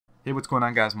Hey, what's going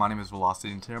on, guys? My name is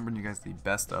Velocity, and today I'm bringing you guys the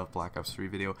best of Black Ops 3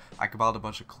 video. I compiled a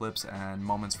bunch of clips and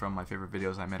moments from my favorite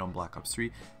videos I made on Black Ops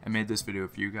 3 and made this video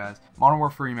for you guys. Modern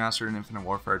Warfare Remastered and Infinite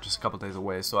Warfare are just a couple days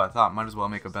away, so I thought might as well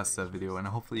make a best of video, and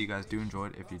hopefully you guys do enjoy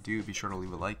it. If you do, be sure to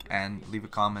leave a like and leave a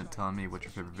comment telling me what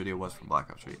your favorite video was from Black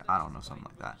Ops 3. I don't know, something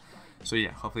like that. So yeah,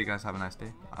 hopefully you guys have a nice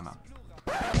day. I'm out.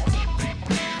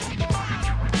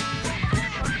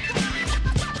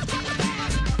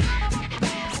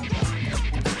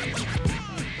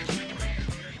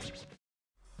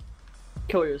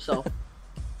 Kill yourself.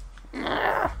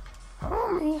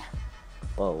 Homie.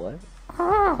 Oh, what?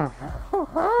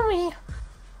 Homie.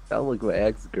 Sound like my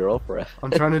ex-girlfriend.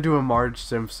 I'm trying to do a Marge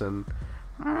Simpson.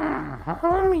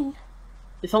 Homie.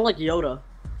 You sound like Yoda.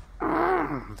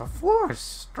 The force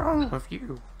strong with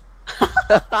you.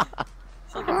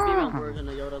 It's like a female version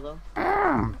of Yoda,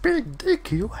 though. Big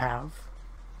dick you have.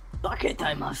 Suck it,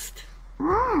 I must.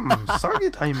 Suck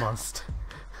it, I must.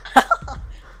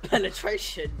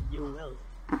 Penetration, you will.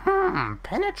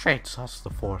 Penetrates us, the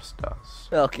force does.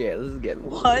 Okay, this is getting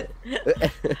What?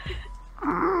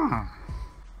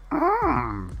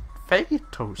 Fake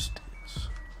toasties.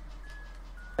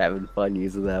 Having fun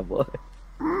using that boy.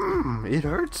 It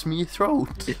hurts me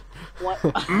throat. What?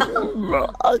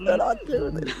 I cannot do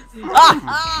this.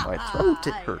 My throat,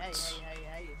 it hurts.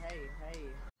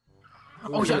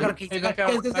 Oh shit, I got a case. I got a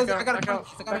case. I got a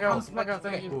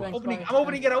case. I'm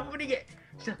opening it.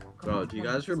 Bro, do you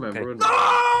guys remember when... No!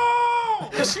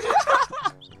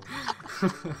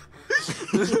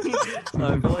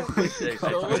 I'm going to 6.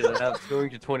 I tweeted it out. Going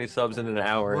to 20 subs in an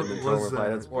hour. What and was that?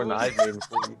 That's more than I've made in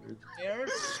 4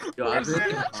 years. Yo, I've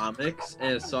read the comics,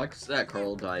 and it sucks that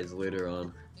Carl dies later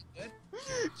on.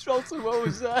 Schultz, what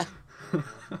was that?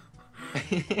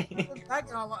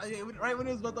 Right when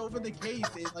he was about to open the case,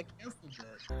 it like canceled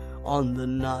it. On the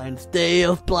 9th day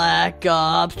of Black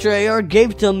Ops, Treyarch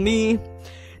gave to me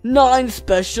 9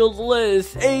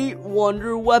 specialists, 8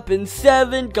 wonder weapons,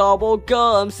 7 gobble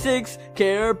gum, 6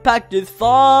 care packages,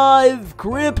 5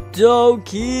 crypto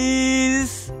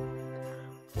keys,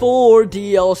 4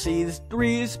 DLCs,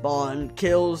 3 spawn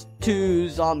kills, 2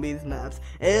 zombies maps,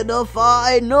 and a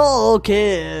final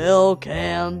kill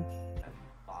cam.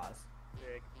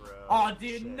 Oh,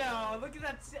 dude, no! Look at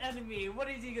that enemy. What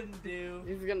is he gonna do?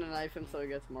 He's gonna knife him so he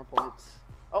gets more points.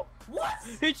 Oh, What?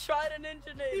 he tried an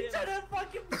ninja He nade. tried a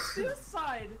fucking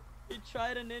suicide. He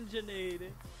tried a ninja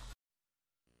nade.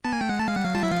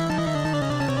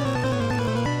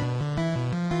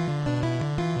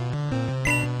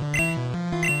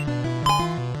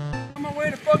 On my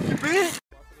way to fuck you, bitch.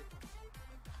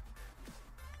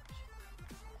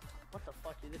 What the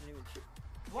fuck? He didn't even shoot.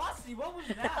 Flossie, what was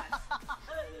that?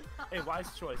 Hey, wise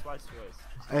choice.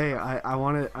 Hey,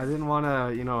 I didn't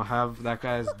wanna, you know, have that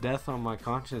guy's death on my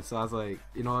conscience, so I was like,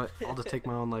 you know what, I'll just take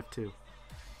my own life too.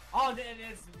 Oh, then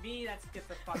it's me that's get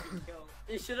the fucking kill.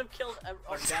 He should have killed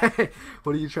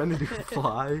What are you trying to do,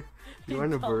 fly? You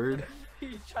aren't a bird.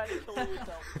 He tried to kill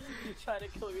himself. He tried to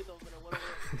kill himself, but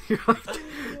it wouldn't work.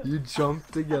 You jump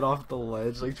to get off the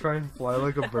ledge, like try and fly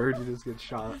like a bird, you just get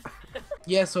shot.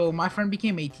 Yeah, so my friend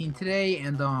became 18 today,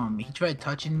 and he tried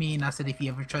touching me, and I said if he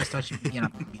ever tries touching me again,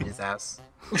 I'm gonna beat his ass.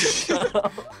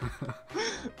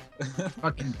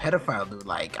 Fucking pedophile, dude.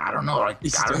 Like, I don't know. Like, He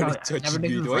I don't know. started I never touching knew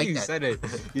he me. was The way like you that. said it,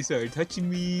 he started touching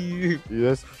me. You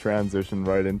just transitioned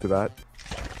right into that.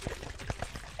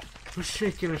 Who's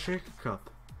shaking a shaker cup?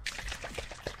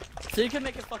 So you can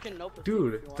make a fucking notebook.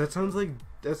 Dude, that sounds like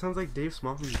Dave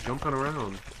Smalley's jumping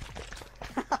around.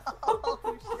 Oh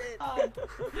shit.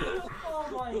 Oh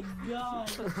my god.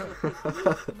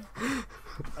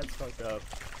 That's fucked up.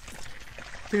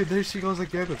 Dude, there she goes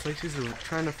again. It's like she's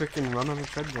trying to freaking run on a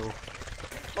treadmill.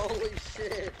 Holy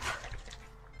shit.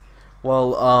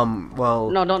 Well,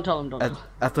 No, don't tell him. Don't. Tell him.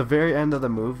 at the very end of the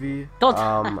movie, Don't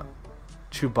tell him.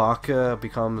 Chewbacca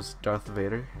becomes Darth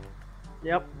Vader,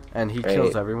 Yep. and he Right.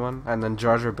 kills everyone, and then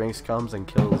Jar Jar Binks comes and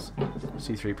kills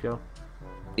C-3PO.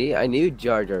 See, I knew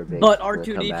Jar Jar Binks But was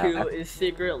gonna come R2-D2 back. is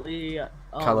secretly.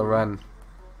 Kylo Ren.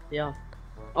 Yeah.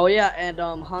 Oh yeah, and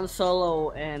Han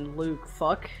Solo and Luke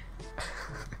fuck.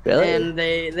 Really? And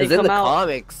they 'Cause come in the out.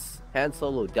 comics, Han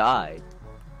Solo died.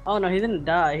 Oh no, he didn't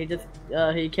die. He just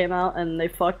he came out and they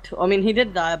fucked. I mean, he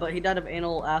did die, but he died of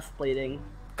anal ass bleeding.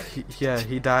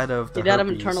 He died of the He died of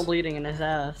herpes. internal bleeding in his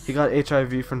ass. He got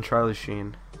HIV from Charlie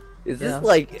Sheen. Is this Yeah.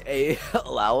 like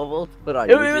allowable to put on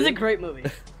It was a YouTube? great movie.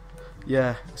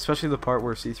 Yeah, especially the part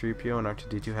where C-3PO and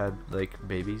R2-D2 had like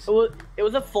babies. It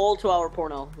was a full 2-hour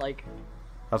porno. Like,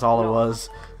 That's all No. it was.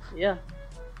 yeah.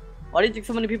 Why do you think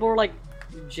so many people were like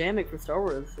jamming for Star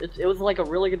Wars? It was like a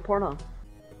really good porno.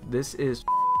 This is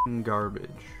garbage.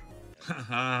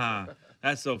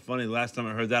 That's so funny. The last time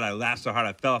I heard that, I laughed so hard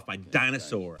I fell off my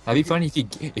dinosaur. That'd be funny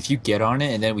if you get on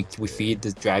it and then we feed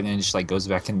the dragon and it just like goes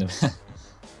back into.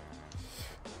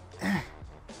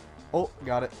 Oh,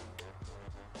 got it.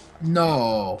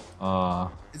 No.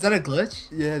 Is that a glitch?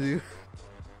 Yeah, dude.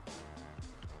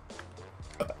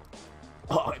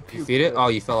 Oh, you feed it? Oh,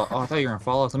 you fell off. Oh, I thought you were gonna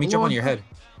fall off. Let me jump on your head.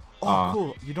 Oh,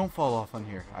 cool. You don't fall off on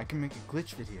here. I can make a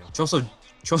glitch video. Also,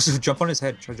 jump on his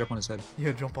head. Try to jump on his head.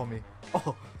 Yeah, jump on me.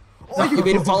 Oh, no, you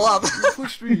made him fall off. You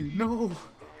pushed me. No.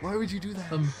 Why would you do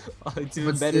that? It's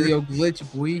even better. Your glitch,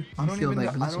 boy. I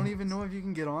don't even know if you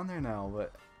can get on there now,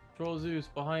 but. Troll Zeus,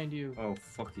 behind you. Oh,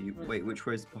 fuck you. Wait, which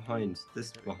way's behind? This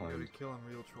is behind. Kill him,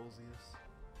 real Troll Zeus.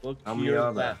 Look How many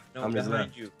are there? No, How many's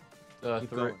behind left? you.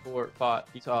 3, 4, 5.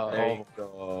 There you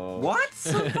go.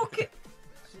 What? Okay.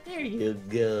 There you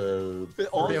go.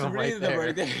 All three of them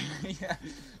right there. Yeah.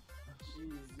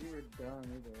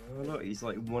 Oh look, he's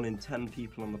like 1 in 10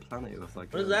 people on the planet who have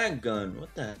like. What is that gun?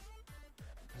 What the?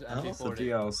 It's the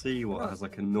DLC. What has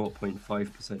like a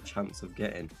 0.5% chance of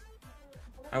getting?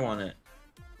 I want it.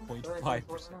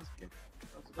 0.5%.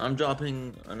 I'm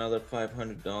dropping another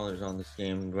 $500 on this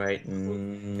game right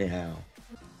now.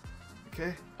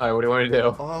 Okay. Alright, what do you want to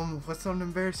do? What's something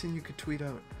embarrassing you could tweet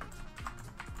out?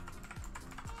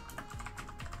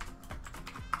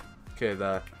 Okay,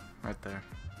 that right there.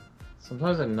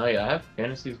 Sometimes at night I have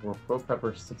fantasies where Pro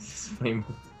Pepper sticks his flame.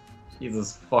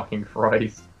 Jesus fucking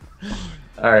Christ.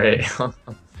 Alright,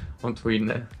 I'm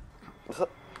tweeting it.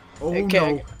 Oh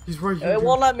Okay. no, he's right here. It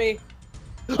won't let me.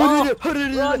 Oh,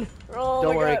 run! Oh,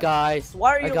 Don't my worry, God. guys.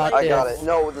 Why are you I got this? it.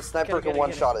 No, the sniper Get it, can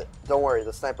one-shot it. Don't worry,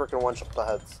 the sniper can one-shot the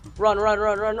heads. Run, run,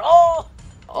 run, run. Oh!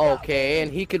 Okay,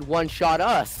 and he could one-shot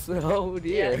us. Oh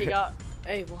dear. Yeah, he got.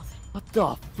 Hey, what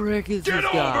the frick is this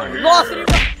guy? Lost it!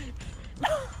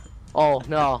 Oh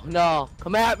no, no!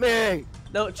 Come at me!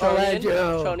 No,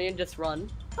 Chonian, just run.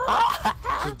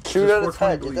 Shoot at his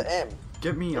head. It's an M.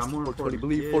 Get me, I'm more 420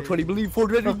 believe, 420 believe,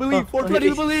 420 believe,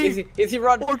 420 believe! Easy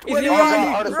run! Easy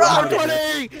run!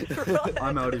 Run!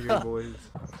 I'm out of here, boys.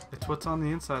 It's what's on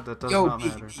the inside that does Yo, not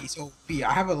matter. So B,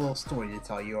 I have a little story to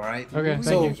tell you. All right. Okay.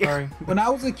 So Thank you. Sorry. when I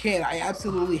was a kid, I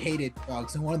absolutely hated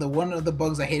bugs, and one of the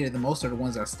bugs I hated the most are the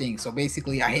ones that sting. So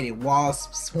basically, I hated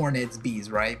wasps, hornets,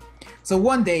 bees. Right. So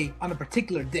one day, on a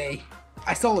particular day,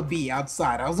 I saw a bee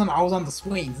outside. I was on the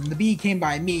swings, and the bee came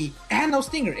by me. It had no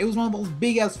stinger. It was one of those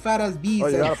big ass, fat ass bees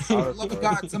that, for the love of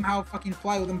God, somehow fucking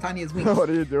fly with them tiny as wings.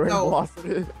 What are you doing, So,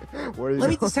 Velocity? What are you let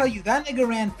me doing? just tell you, that nigga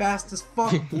ran fast as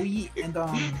fuck, boy, and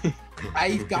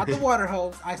I got the water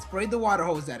hose. I sprayed the water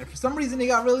hose at it. For some reason, they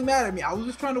got really mad at me. I was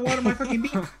just trying to water my fucking bee,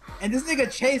 and this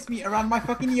nigga chased me around my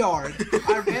fucking yard.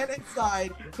 I ran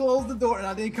inside, closed the door, and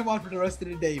I didn't come out for the rest of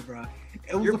the day, bro.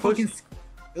 It was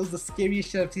it was the scariest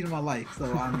shit I've seen in my life. So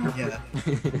yeah.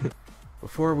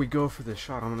 Before we go for the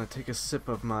shot, I'm gonna take a sip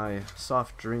of my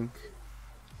soft drink.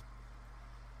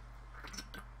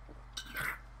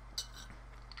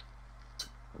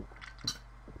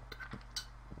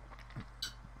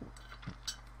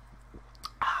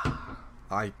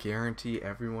 I guarantee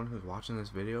everyone who's watching this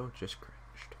video just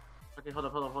cringed. Okay, hold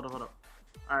up.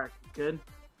 Alright, good.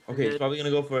 Okay, he's probably gonna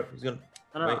go for it. He's gonna.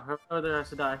 No, her brother has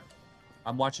to die.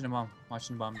 I'm watching him.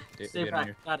 Watching bomb. Stay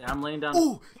back. Got it. I'm laying down.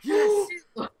 Oh, yes!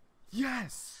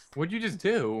 Yes! What'd you just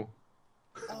do?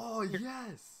 Oh,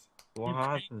 yes! What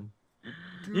happened?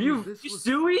 Dude, You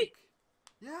Suey?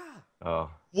 Yeah.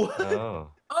 Oh. What? Oh.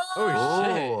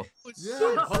 Oh shit. Yes.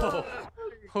 Oh,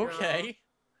 okay.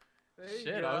 There you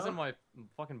Shit, go. I was in my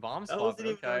fucking bomb That spot. wasn't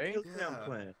even Okay. a Killcam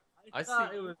plan. I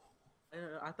thought see. it was.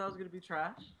 I thought it was gonna be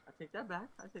trash. I take that back.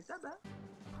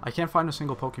 I can't find a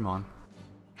single Pokemon.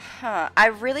 Huh, I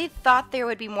really thought there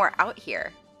would be more out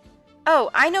here. Oh,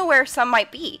 I know where some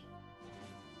might be.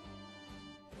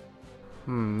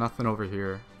 Nothing over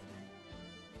here.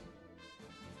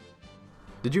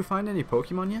 Did you find any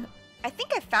Pokemon yet? I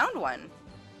think I found one.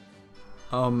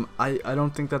 I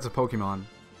don't think that's a Pokemon.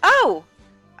 Oh!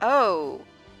 Oh.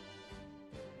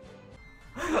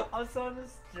 I'm so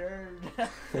disturbed.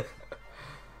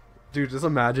 Dude, just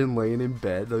imagine laying in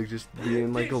bed, like just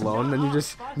being like alone, then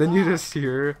you just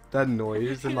hear that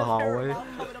noise in the hallway.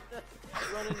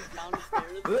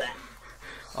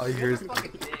 All you hear is,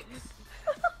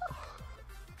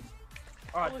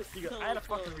 Alright, I had a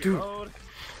fucking dude, reload.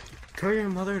 tell your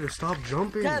mother to stop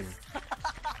jumping. Yes.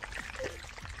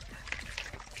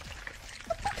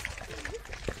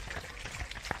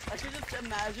 I could just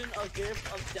imagine a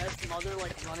gif of Death's mother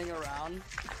like running around.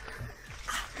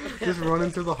 Just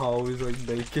running through the hallways like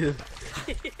naked.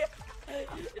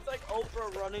 It's like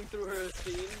Oprah running through her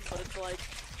scene, but it's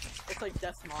like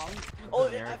Death's mom. Oh,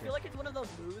 I feel like it's one of those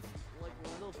moves like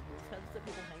one of those wolf heads that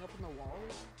people hang up on the wall.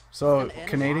 So It's an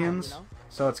Canadians. animal, you know?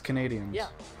 So it's Canadians. Yeah.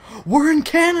 We're in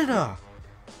Canada.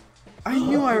 I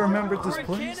knew I remembered this We're in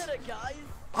place. Canada, guys.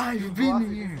 I've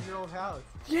been here. This is your old house.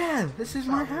 Yeah, this is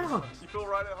my house. You feel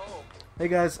right at home. Hey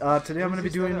guys, today I'm gonna be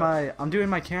doing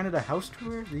my Canada house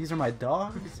tour. These are my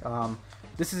dogs.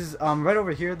 This is right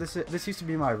over here. This used to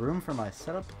be my room for my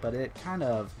setup, but it kind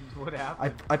of. What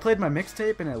happened? I played my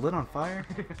mixtape and it lit on fire.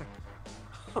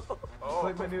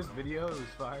 Played my newest video. It was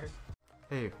fire.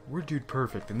 Hey, we're Dude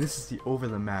Perfect, and this is the over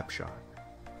the map shot.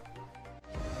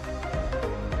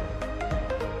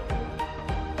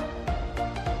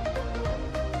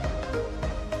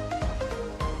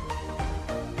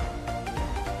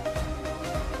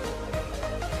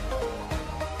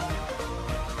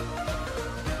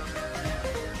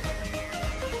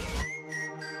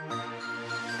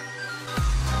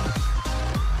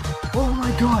 Oh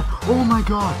my god! Oh my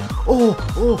god! Oh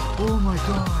my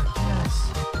god!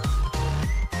 Yes!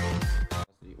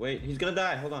 Wait, he's gonna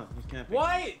die. Hold on. He's camping.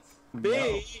 What? B,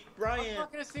 I'm Brian.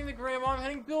 not gonna sing the grandma. I'm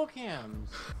heading Killcams.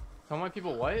 Tell my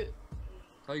people what?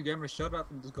 Tell your grandma shut up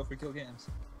and just go for Killcams.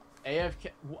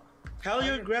 AFK. Tell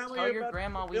your grandma. Tell your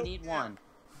grandma we need one.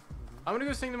 I'm gonna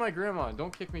go sing to my grandma.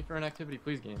 Don't kick me for an activity,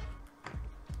 please, game.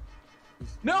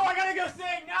 No, I gotta go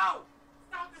sing. No,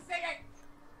 stop the singing.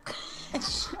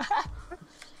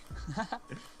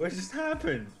 What just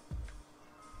happened?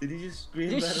 Did he just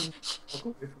scream at him?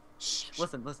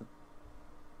 Listen, listen.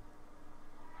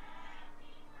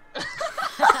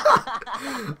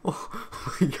 Oh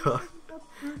my god.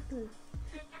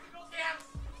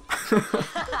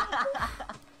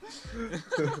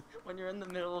 When you're in the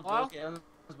middle of Killcams,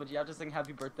 but you have to sing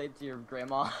happy birthday to your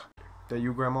grandma. That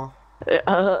you, Grandma?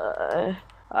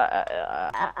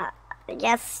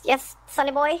 Yes,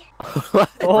 Sonny boy.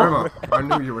 Grandma, I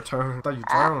knew you returned. I thought you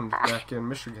drowned back in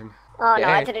Michigan. Oh no,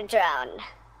 I didn't drown.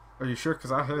 Are you sure?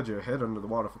 Because I had your head under the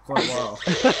water for quite a while.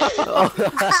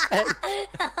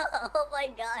 Oh my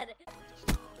god.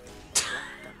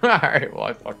 Alright, well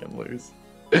I fucking lose.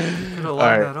 You could have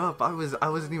lined that up. I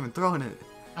wasn't even throwing it.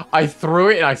 I threw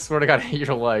it and I swear to God I hit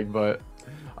your leg, but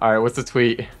alright, what's the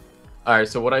tweet? Alright,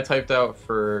 so what I typed out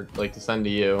for like to send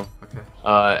to you. Okay.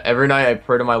 Every night I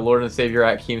pray to my Lord and Savior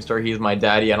at Keemstar, he's my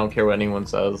daddy, I don't care what anyone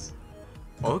says.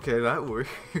 Okay, that works.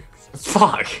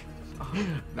 Fuck!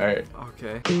 Alright.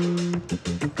 Okay.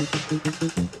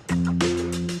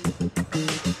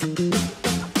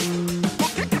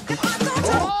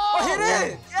 Oh, hit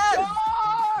it! Yes!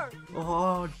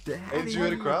 Oh, damn. Hey, did you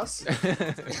hit across?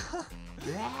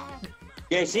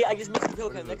 Yeah, see, I just missed the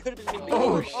Killcam. That could have been me.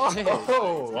 Oh, shit.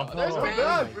 Oh, that's not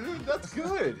bad, dude. That's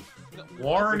good.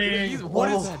 Warning!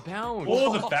 What is that bound?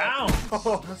 Oh, the bound!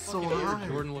 That's so high.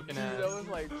 Jordan looking at. That was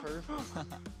like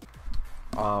perfect.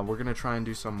 We're gonna try and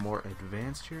do some more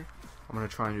advanced here. I'm gonna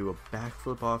try and do a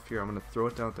backflip off here. I'm gonna throw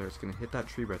it down there. It's gonna hit that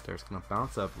tree right there. It's gonna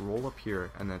bounce up, roll up here,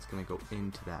 and then it's gonna go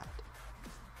into that.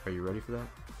 Are you ready for that?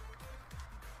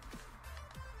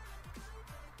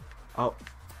 Oh,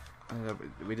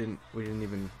 we didn't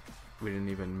even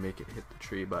make it hit the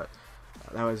tree, but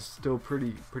that was still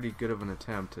pretty good of an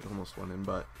attempt. It almost went in,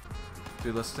 but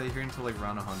dude, let's stay here until like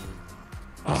round 100.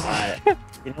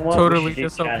 You know what? Totally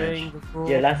disobeying the rules.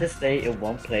 Yeah, let's just stay in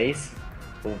one place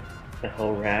for the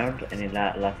whole round, and then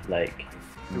last like.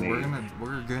 Dude,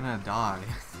 we're gonna die.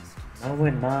 No,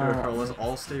 we're not. Here, let's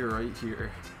all stay right here.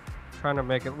 Trying to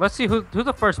make it. Let's see who's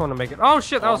the first one to make it. Oh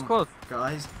shit, that was close.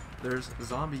 Guys, there's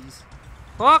zombies.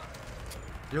 Fuck!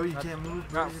 Yo, you can't move.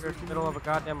 You're in the middle of a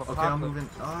goddamn apocalypse. Okay, I'm moving.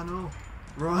 Oh no.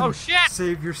 Run. Oh shit!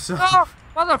 Save yourself. Oh,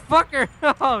 motherfucker!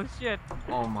 Oh shit!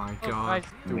 Oh my god.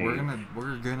 Dude,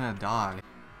 we're gonna die.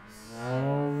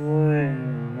 No, we're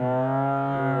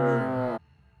not.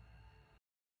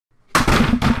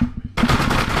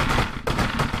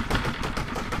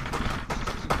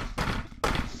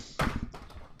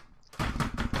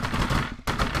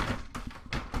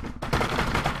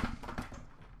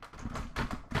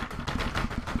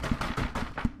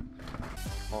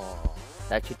 Oh,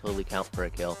 that should totally count for a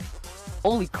kill.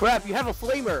 Holy crap, you have a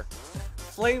flamer!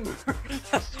 Flamer.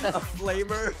 A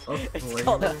flamer. It's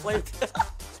called a flame.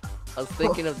 I was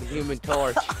thinking of the Human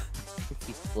Torch.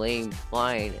 These flames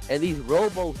flying. And these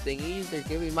robo thingies, they're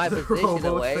giving my position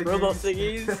away. Thingies. Robo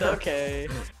thingies? Okay.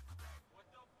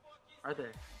 Are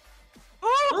they?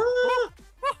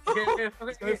 Okay,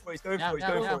 go for it,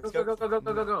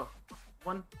 Go.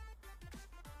 One.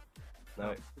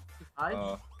 No.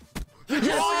 Five.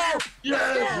 Yes!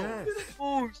 Yes!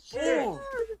 Oh shit!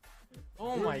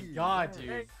 Oh my god,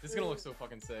 dude. This is gonna look so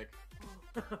fucking sick.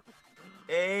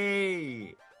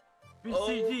 Hey!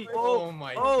 BCG. Oh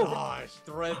my gosh,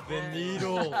 thread the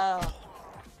needle.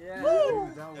 Yeah.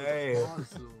 Dude, that was Hey.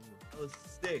 awesome. That was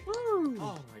sick. Oh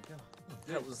my god.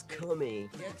 That was coming.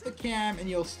 Get the cam and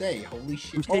you'll stay. Holy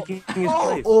shit. Who's taking his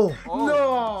place? Oh,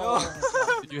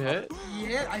 No! Did you hit? He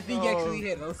hit? I think he actually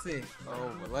hit. Let's see. Oh,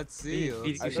 well, let's see.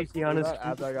 Did you see on his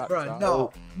After I got Bro, shot.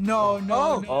 no. No,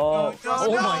 no, no, Oh. no, Oh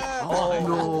no. my god.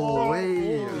 no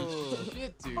way. Holy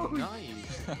shit, dude.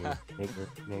 Nice. Right in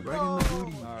the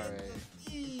booty.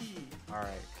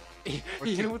 Alright.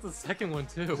 He hit it with the second one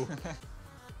too.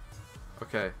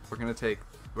 Okay, we're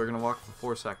gonna walk for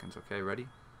 4 seconds, okay? Ready?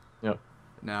 Yep.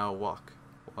 Now walk.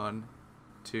 1,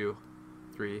 2,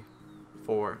 3,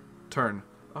 4. Turn.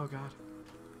 Oh god.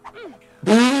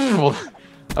 Well,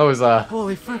 that was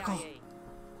Holy frickle.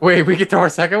 Wait, we get to our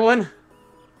second one?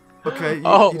 Okay, you,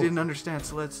 Oh. you didn't understand,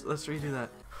 so let's redo that.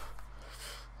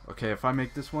 Okay, if I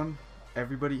make this one,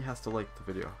 everybody has to like the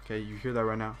video. Okay, you hear that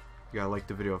right now? You gotta like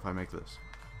the video if I make this.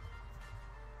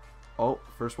 Oh,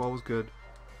 first wall was good.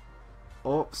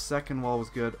 Oh, second wall was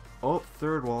good. Oh,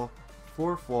 third wall.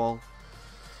 Fourth wall.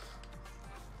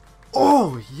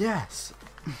 Oh, yes!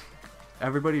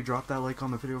 Everybody drop that like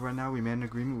on the video right now. We made an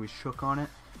agreement. We shook on it.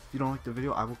 If you don't like the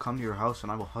video, I will come to your house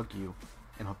and I will hug you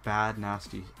in a bad,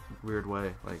 nasty, weird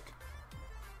way. Like,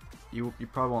 you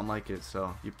probably won't like it,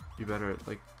 so you better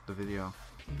like the video.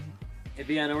 Hey,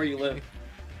 B, I know where you live.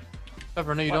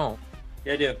 Pepper, no, you don't.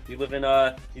 Yeah, I do. You live in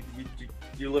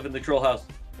you live in the troll house.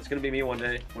 It's gonna be me one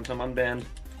day, once I'm unbanned.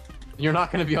 You're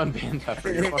not gonna be unbanned, Pepper.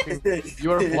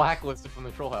 You're blacklisted from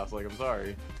the troll house. Like, I'm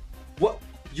sorry. What?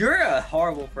 You're a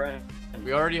horrible friend.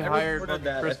 We already I hired reported fucking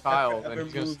that. Chris If Kyle, ever and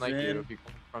he's gonna moves snipe in- you if you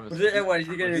come from his. What,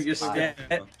 you're gonna just Chris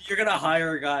Kyle. you're gonna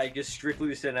hire a guy just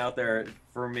strictly sitting out there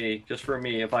for me, just for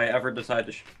me, if I ever decide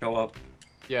to show up.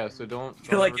 Yeah, so don't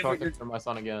You're like, ever if talk you're- to my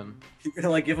son again. You're gonna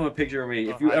like give him a picture of me.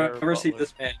 If I'll you hire a ever see butler.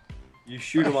 this man, you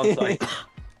shoot him on sight.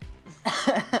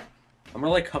 I'm gonna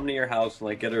like come to your house and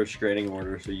like get a restraining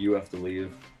order, so you have to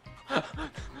leave. Fuck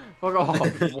off.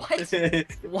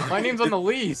 What? My name's on the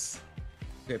lease.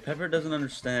 Okay, Pepper doesn't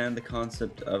understand the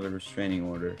concept of a restraining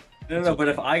order. No, but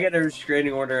if I get a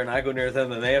restraining order and I go near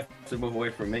them, then they have to move away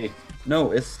from me.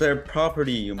 No, it's their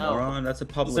property, you moron. That's a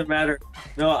public. Doesn't matter.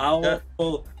 No,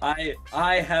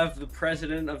 I have the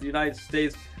president of the United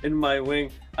States in my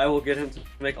wing. I will get him to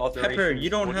make alterations. Pepper, you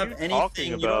don't have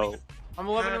anything. You don't even I'm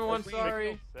 11 and 1.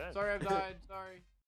 Sorry. Sorry, I've died. Sorry.